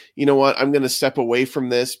says, you know what, I'm going to step away from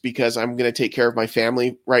this because I'm going to take care of my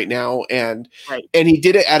family right now. And he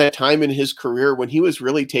did it at a time in his career when he was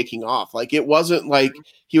really taking off. Like it wasn't like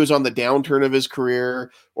he was on the downturn of his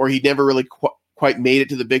career or he never really quite made it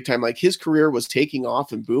to the big time. Like his career was taking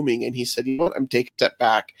off and booming. And he said, you know what, I'm taking a step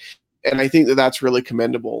back. And I think that that's really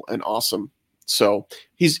commendable and awesome. So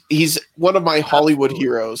he's one of my Hollywood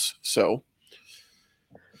heroes. So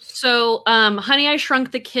Honey, I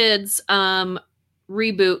Shrunk the Kids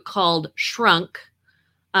reboot called Shrunk,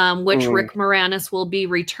 which Rick Moranis will be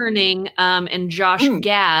returning, and Josh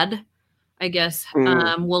Gad, I guess,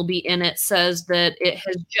 will be in it, says that it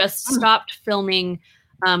has just stopped filming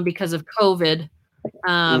because of COVID,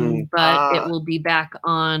 but it will be back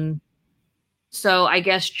on. So I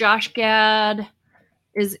guess Josh Gad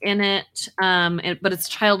is in it, but it's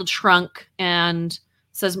titled Shrunk, and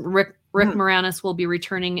says Rick Moranis will be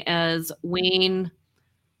returning as Wayne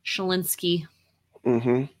Shalinsky.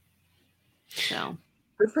 Mm-hmm. So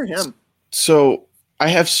good for him. So I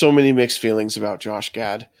have so many mixed feelings about Josh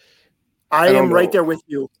Gad. I am right there with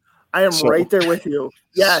you. Right there with you.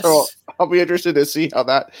 Yes. So I'll be interested to see how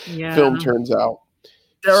that film turns out.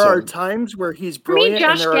 There are times where he's brilliant.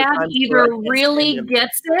 Josh Gad either really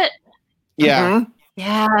gets it. Yeah. Mm-hmm.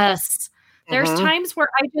 Yes. There's times where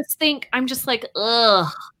I'm just like,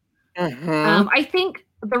 ugh. I think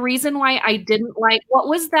the reason why I didn't like, what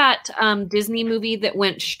was that Disney movie that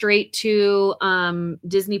went straight to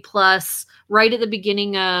Disney Plus right at the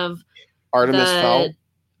beginning of Artemis Fowl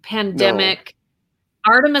pandemic?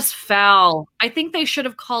 No. Artemis Fowl. I think they should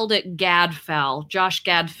have called it Gad Fowl, Josh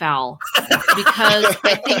Gad Fowl, because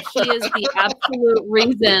I think he is the absolute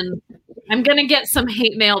reason. I'm going to get some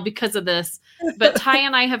hate mail because of this, but Ty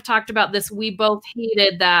and I have talked about this. We both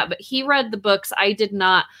hated that, but he read the books. I did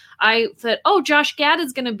not. I said, oh, Josh Gad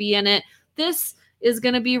is going to be in it. This is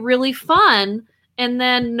going to be really fun. And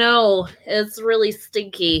then, no, it's really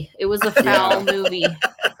stinky. It was a foul movie.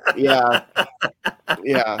 Yeah.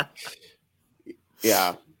 Yeah.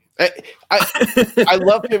 Yeah. I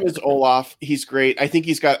love him as Olaf. He's great. I think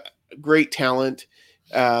he's got great talent.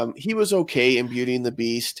 He was okay in Beauty and the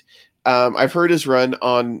Beast. I've heard his run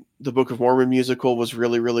on the Book of Mormon musical was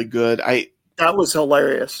really, really good. That was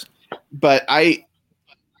hilarious. But I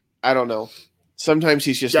don't know. Sometimes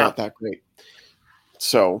he's just not that great.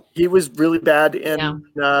 So he was really bad in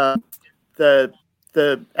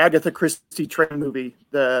the Agatha Christie train movie.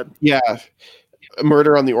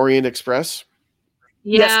 Murder on the Orient Express.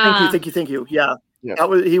 Yeah. Yes, thank you. Yeah.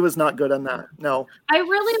 He was not good on that. No. I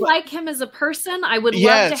really like him as a person. I would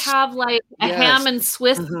love to have like a ham and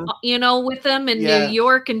Swiss, with him in New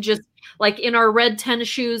York and just like in our red tennis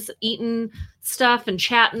shoes, eating stuff and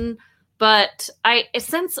chatting. But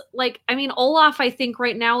Olaf, I think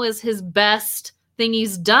right now is his best thing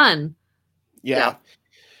he's done. Yeah.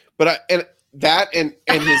 But and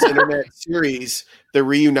his internet series, the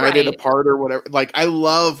Reunited Apart or whatever. Like I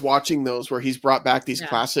love watching those where he's brought back these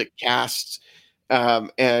classic casts.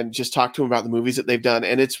 And just talk to him about the movies that they've done.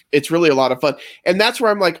 And it's really a lot of fun. And that's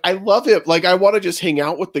where I'm like, I love him. Like, I want to just hang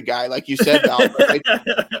out with the guy, like you said, Val.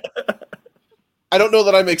 I don't know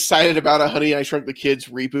that I'm excited about a Honey, I Shrunk the Kids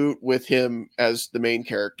reboot with him as the main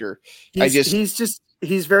character.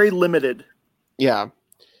 He's very limited. Yeah.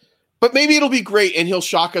 But maybe it'll be great and he'll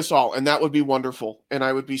shock us all. And that would be wonderful. And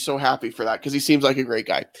I would be so happy for that because he seems like a great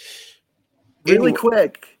guy. Really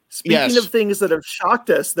quick. Speaking of things that have shocked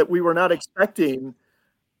us that we were not expecting,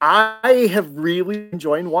 I have really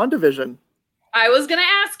enjoyed WandaVision. I was going to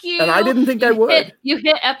ask you. And I didn't think I would. You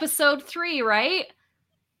hit episode 3, right?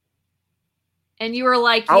 And you were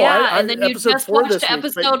like, and then you just watched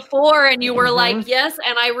episode 4 and you were like, yes.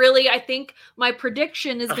 And I think my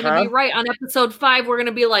prediction is going to be right. On episode 5, we're going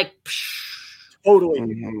to be like, psh. Totally.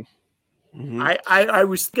 Mm-hmm. I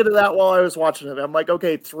was thinking of that while I was watching it. I'm like,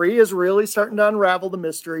 okay, 3 is really starting to unravel the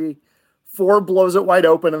mystery. 4 blows it wide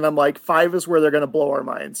open. And I'm like, 5 is where they're going to blow our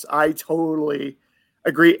minds. I totally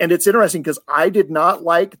agree. And it's interesting because I did not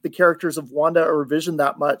like the characters of Wanda or Vision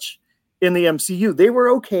that much in the MCU. They were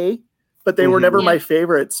okay, but they were never my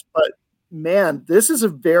favorites. But man, this is a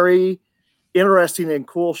very interesting and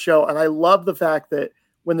cool show. And I love the fact that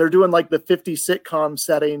when they're doing like the 50s sitcom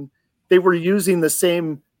setting, they were using the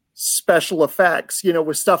same special effects,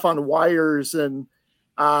 with stuff on wires and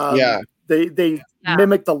they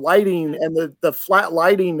mimic the lighting and the flat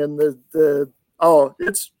lighting and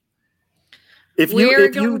it's. We're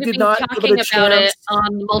going to be talking about it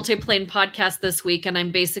on the Multiplane podcast this week, and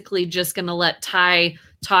I'm basically just going to let Ty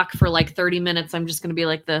talk for like 30 minutes. I'm just going to be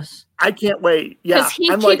like this. I can't wait. Yeah, because he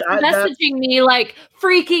keeps messaging me like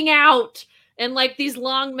freaking out and like these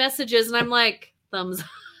long messages, and I'm like, thumbs up.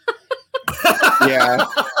 Yeah,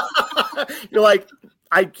 you're like,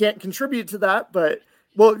 I can't contribute to that, but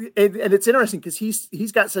well, and it's interesting because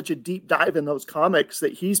he's got such a deep dive in those comics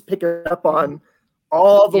that he's picking up on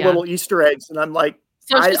all the little Easter eggs, and I'm like,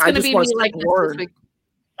 so it's just going to be me like this week.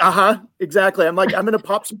 Exactly. I'm like, I'm going to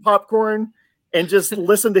pop some popcorn and just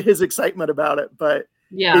listen to his excitement about it. But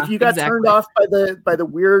if you got turned off by the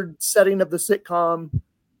weird setting of the sitcom,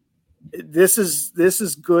 this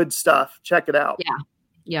is good stuff. Check it out.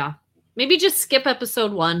 Yeah. Maybe just skip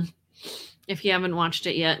episode 1 if you haven't watched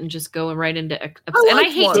it yet, and just go right into episode. And I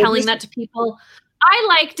hate telling that to people. I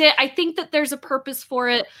liked it. I think that there's a purpose for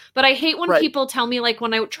it, but I hate when people tell me, like,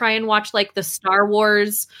 when I try and watch like the Star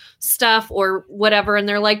Wars stuff or whatever, and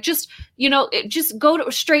they're like, just go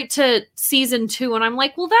straight to season 2. And I'm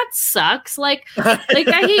like, well, that sucks. Like I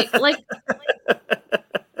hate, like,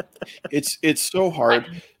 it's so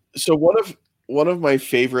hard. So one of my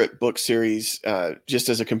favorite book series, just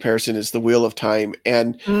as a comparison, is The Wheel of Time.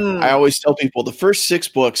 And I always tell people the first 6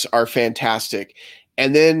 books are fantastic.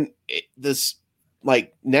 And then this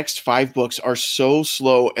next 5 books are so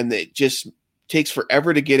slow, and it just takes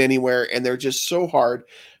forever to get anywhere, and they're just so hard,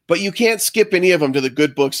 but you can't skip any of them to the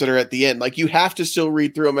good books that are at the end. Like, you have to still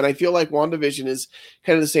read through them. And I feel like WandaVision is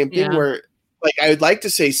kind of the same thing, where like, I would like to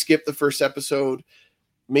say skip the first episode,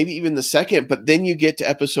 maybe even the second, but then you get to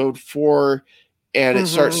episode 4 and it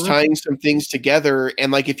starts tying some things together.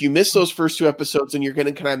 And like, if you miss those first 2 episodes, then you're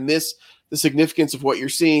going to kind of miss the significance of what you're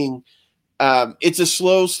seeing. It's a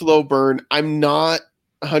slow burn. I'm not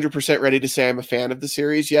 100% ready to say I'm a fan of the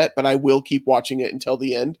series yet, but I will keep watching it until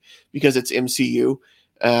the end because it's MCU.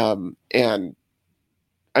 And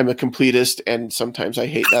I'm a completist, and sometimes I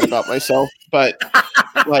hate that about myself, but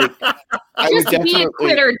like, I would definitely be a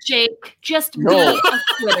quitter, Jake. Just be a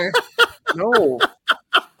quitter. No.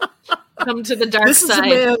 Come to the dark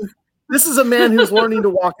side. This is a man who's learning to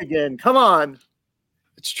walk again. Come on.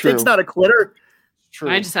 It's true. Jake's not a quitter. True.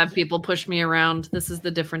 I just have people push me around. This is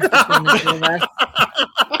the difference between the two of us.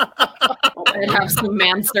 I have some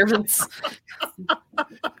manservants.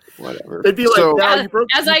 Whatever. They'd be like, so,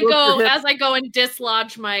 as I go and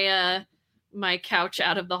dislodge my my couch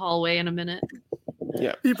out of the hallway in a minute.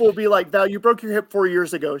 Yeah. People will be like, Val, you broke your hip 4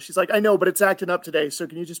 years ago. She's like, I know, but it's acting up today. So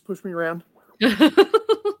can you just push me around?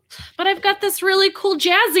 But I've got this really cool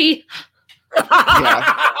jazzy.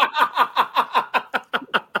 Yeah.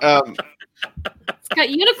 It's got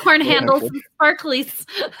unicorn handles and sparklies.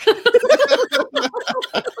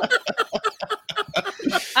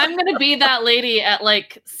 I'm going to be that lady at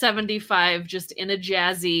like 75, just in a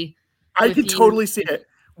jazzy. I could totally see it.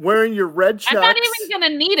 Wearing your red chucks. I'm not even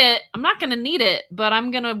going to need it. I'm not going to need it, but I'm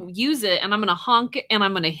going to use it, and I'm going to honk, and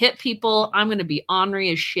I'm going to hit people. I'm going to be ornery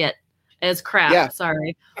as shit. As crap. Yeah.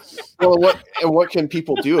 Sorry. Well, what can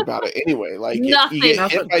people do about it anyway? Like, you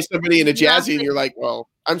get hit by somebody in a jazzy, and you're like, well,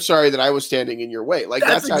 I'm sorry that I was standing in your way. Like,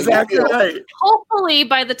 that's exactly how you feel. Right. Hopefully,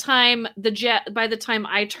 by the time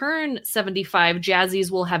I turn 75,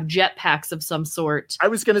 jazzies will have jetpacks of some sort. I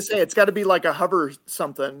was going to say it's got to be like a hover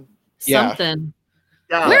something. Something.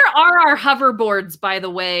 Yeah. Where are our hoverboards, by the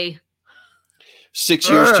way? 6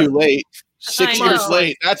 years too late. 6 years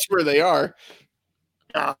late. That's where they are.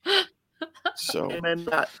 Yeah. So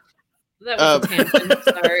that was a tangent.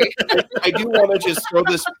 Sorry. I do want to just throw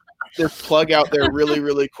this plug out there really,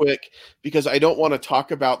 really quick, because I don't want to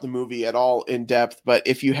talk about the movie at all in depth. But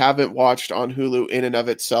if you haven't watched on Hulu in and of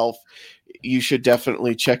itself, you should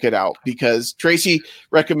definitely check it out, because Tracy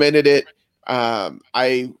recommended it.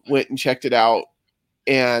 I went and checked it out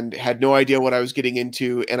and had no idea what I was getting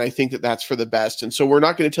into. And I think that that's for the best. And so we're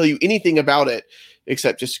not going to tell you anything about it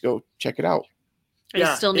except just go check it out.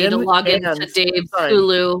 I still need to log into Dave's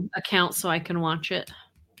Hulu account so I can watch it.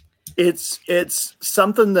 It's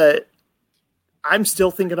something that I'm still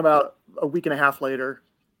thinking about a week and a half later.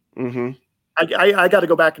 Mm-hmm. I got to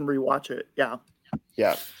go back and rewatch it. Yeah.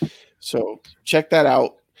 Yeah. So check that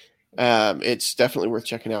out. It's definitely worth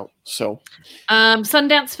checking out. So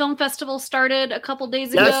Sundance Film Festival started a couple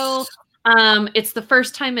days ago. It's the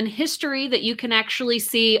first time in history that you can actually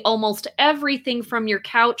see almost everything from your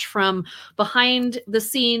couch, from behind the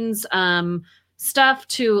scenes stuff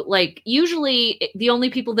to, like, usually the only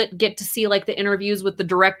people that get to see like the interviews with the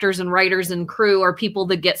directors and writers and crew are people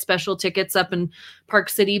that get special tickets up in Park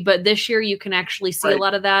City. But this year you can actually see a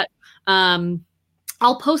lot of that.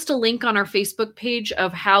 I'll post a link on our Facebook page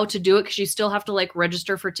of how to do it, because you still have to like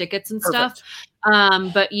register for tickets and stuff.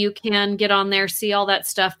 But you can get on there, see all that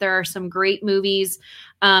stuff. There are some great movies.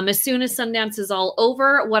 As soon as Sundance is all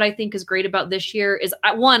over, what I think is great about this year is,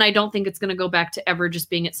 one, I don't think it's going to go back to ever just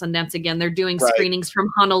being at Sundance again. They're doing screenings from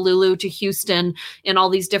Honolulu to Houston in all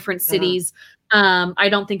these different cities. I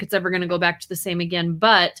don't think it's ever going to go back to the same again.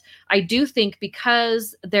 But I do think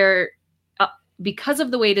because of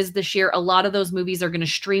the way it is this year, a lot of those movies are going to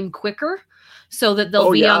stream quicker so that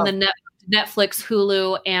they'll be on the Netflix,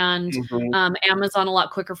 Hulu, and Amazon a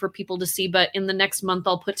lot quicker for people to see. But in the next month,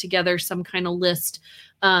 I'll put together some kind of list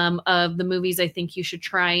of the movies I think you should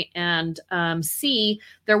try and see.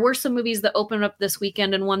 There were some movies that opened up this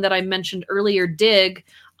weekend, and one that I mentioned earlier, Dig,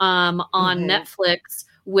 on Netflix,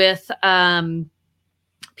 with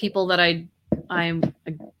people that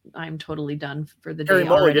I'm totally done for the Carey day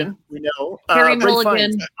Mulligan, already. we know. Carey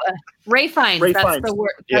Mulligan, Ray Fiennes. That's Fiennes. the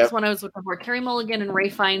word. That's what I was looking for. Carey Mulligan and Ray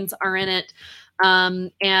Fiennes are in it.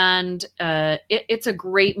 It's a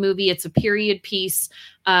great movie. It's a period piece.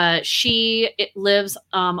 It lives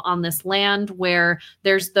on this land where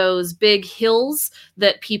there's those big hills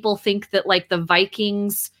that people think that like the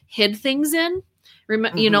Vikings hid things in.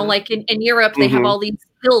 You know, like in Europe, they have all these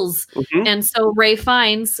hills. And so Ray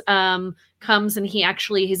Fiennes comes, and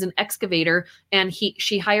he's an excavator, and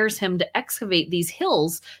she hires him to excavate these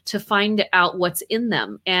hills to find out what's in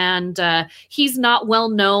them. And he's not well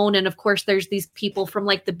known. And of course, there's these people from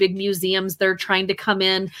like the big museums. They're trying to come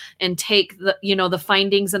in and take the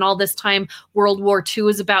findings. And all this time, World War II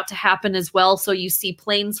is about to happen as well. So you see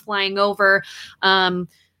planes flying over.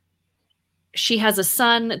 She has a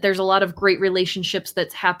son. There's a lot of great relationships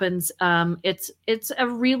that happens. It's a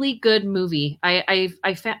really good movie. I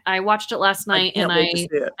watched it last night, and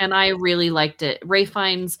I really liked it. Ray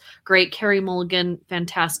Fiennes, great. Carey Mulligan,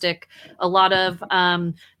 fantastic. A lot of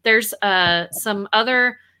there's some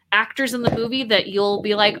other actors in the movie that you'll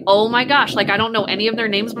be like, oh my gosh, like I don't know any of their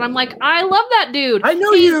names, but I'm like, I love that dude. I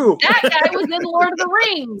know you. That guy was in Lord of the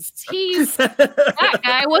Rings. That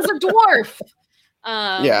guy was a dwarf.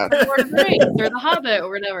 Lord of the Rings or The Hobbit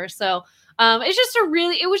or whatever. So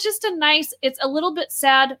it was just a nice, it's a little bit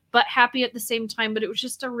sad but happy at the same time, but it was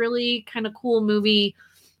just a really kind of cool movie.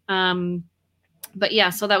 But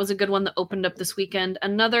yeah, so that was a good one that opened up this weekend.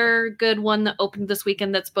 Another good one that opened this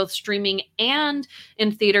weekend that's both streaming and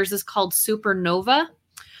in theaters is called Supernova.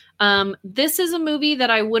 This is a movie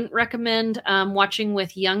that I wouldn't recommend watching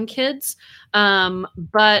with young kids,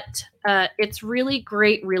 but it's really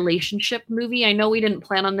great relationship movie. I know we didn't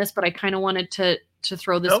plan on this, but I kind of wanted to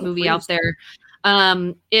throw this movie out there.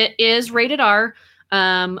 It is rated R,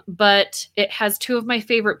 but it has two of my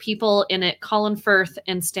favorite people in it, Colin Firth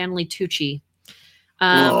and Stanley Tucci.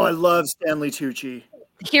 I love Stanley Tucci.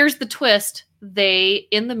 Here's the twist.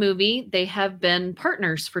 In the movie, they have been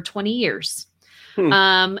partners for 20 years.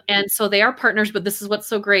 And so they are partners, but this is what's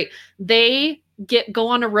so great. They go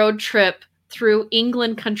on a road trip through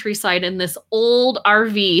England countryside in this old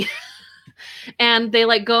RV and they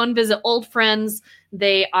like go and visit old friends.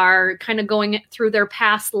 They are kind of going through their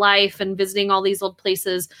past life and visiting all these old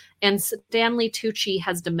places. And Stanley Tucci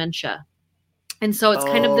has dementia. And so it's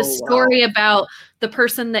kind of this story about the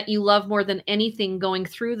person that you love more than anything going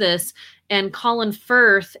through this. And Colin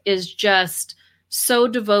Firth is just so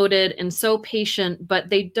devoted and so patient, but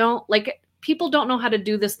people don't know how to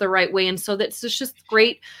do this the right way. And so that's just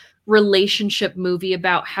great relationship movie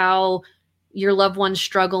about how your loved ones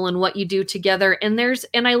struggle and what you do together. And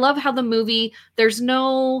I love how the movie, there's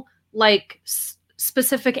no like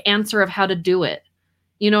specific answer of how to do it.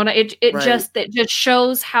 You know, it just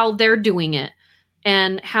shows how they're doing it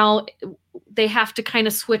and how they have to kind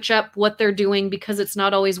of switch up what they're doing because it's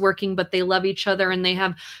not always working, but they love each other and they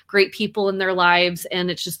have great people in their lives.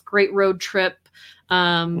 And it's just great road trip.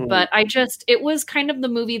 But it was kind of the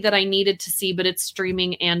movie that I needed to see, but it's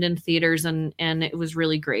streaming and in theaters and it was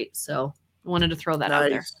really great. So I wanted to throw that out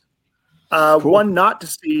there. Cool. One not to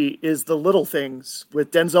see is The Little Things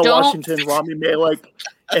with Denzel Washington, Rami Malek,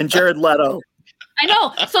 and Jared Leto. I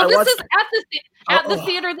know. So this is at the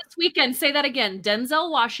theater this weekend. Say that again.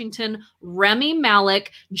 Denzel Washington, Rami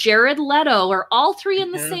Malek, Jared Leto are all three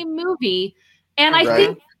in the same movie. And I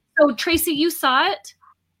think, so Tracy, you saw it?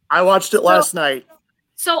 I watched it last night.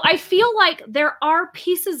 So I feel like there are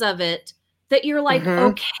pieces of it that you're like,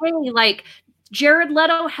 okay, like Jared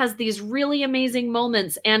Leto has these really amazing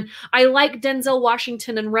moments. And I like Denzel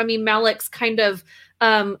Washington and Rami Malek's kind of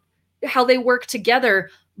how they work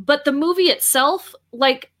together. But the movie itself,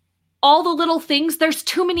 like all the little things, there's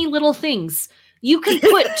too many little things. You can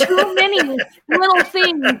put too many little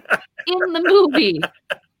things in the movie.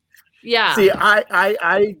 Yeah. See,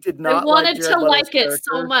 I did not. I wanted like Jared to Leto's like it character.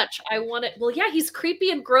 so much. Well, yeah, he's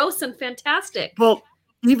creepy and gross and fantastic. Well,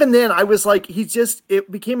 even then, I was like,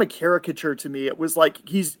 it became a caricature to me. It was like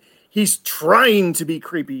he's trying to be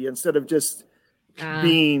creepy instead of just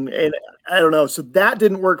being, and I don't know. So that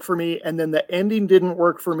didn't work for me. And then the ending didn't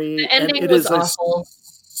work for me. The ending and it was is awful. A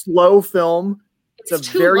slow film. It's a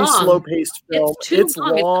very long. slow paced film. It's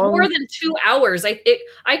long. It's more than 2 hours.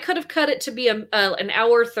 I could have cut it to be an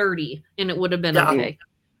hour 30 and it would have been okay.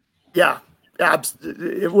 Yeah.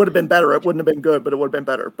 It would have been better. It wouldn't have been good, but it would have been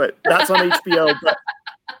better. But that's on HBO. But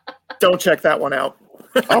don't check that one out.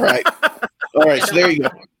 All right. So there you go.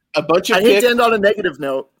 A bunch of I hate to end on a negative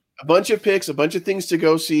note. A bunch of picks, a bunch of things to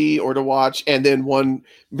go see or to watch, and then one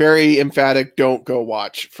very emphatic "don't go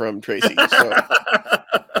watch" from Tracy. So,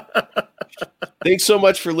 thanks so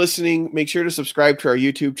much for listening. Make sure to subscribe to our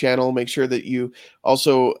YouTube channel. Make sure that you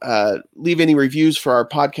also leave any reviews for our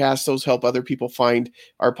podcast. Those help other people find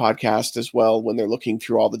our podcast as well when they're looking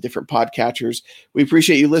through all the different podcatchers. We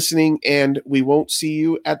appreciate you listening, and we won't see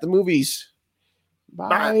you at the movies.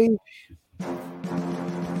 Bye.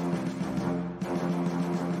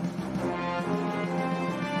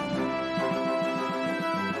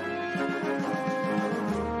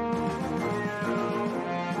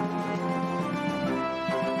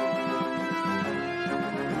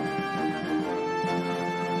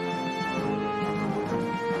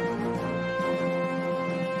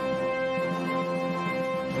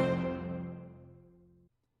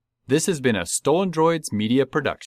 This has been a Stolen Droids Media production.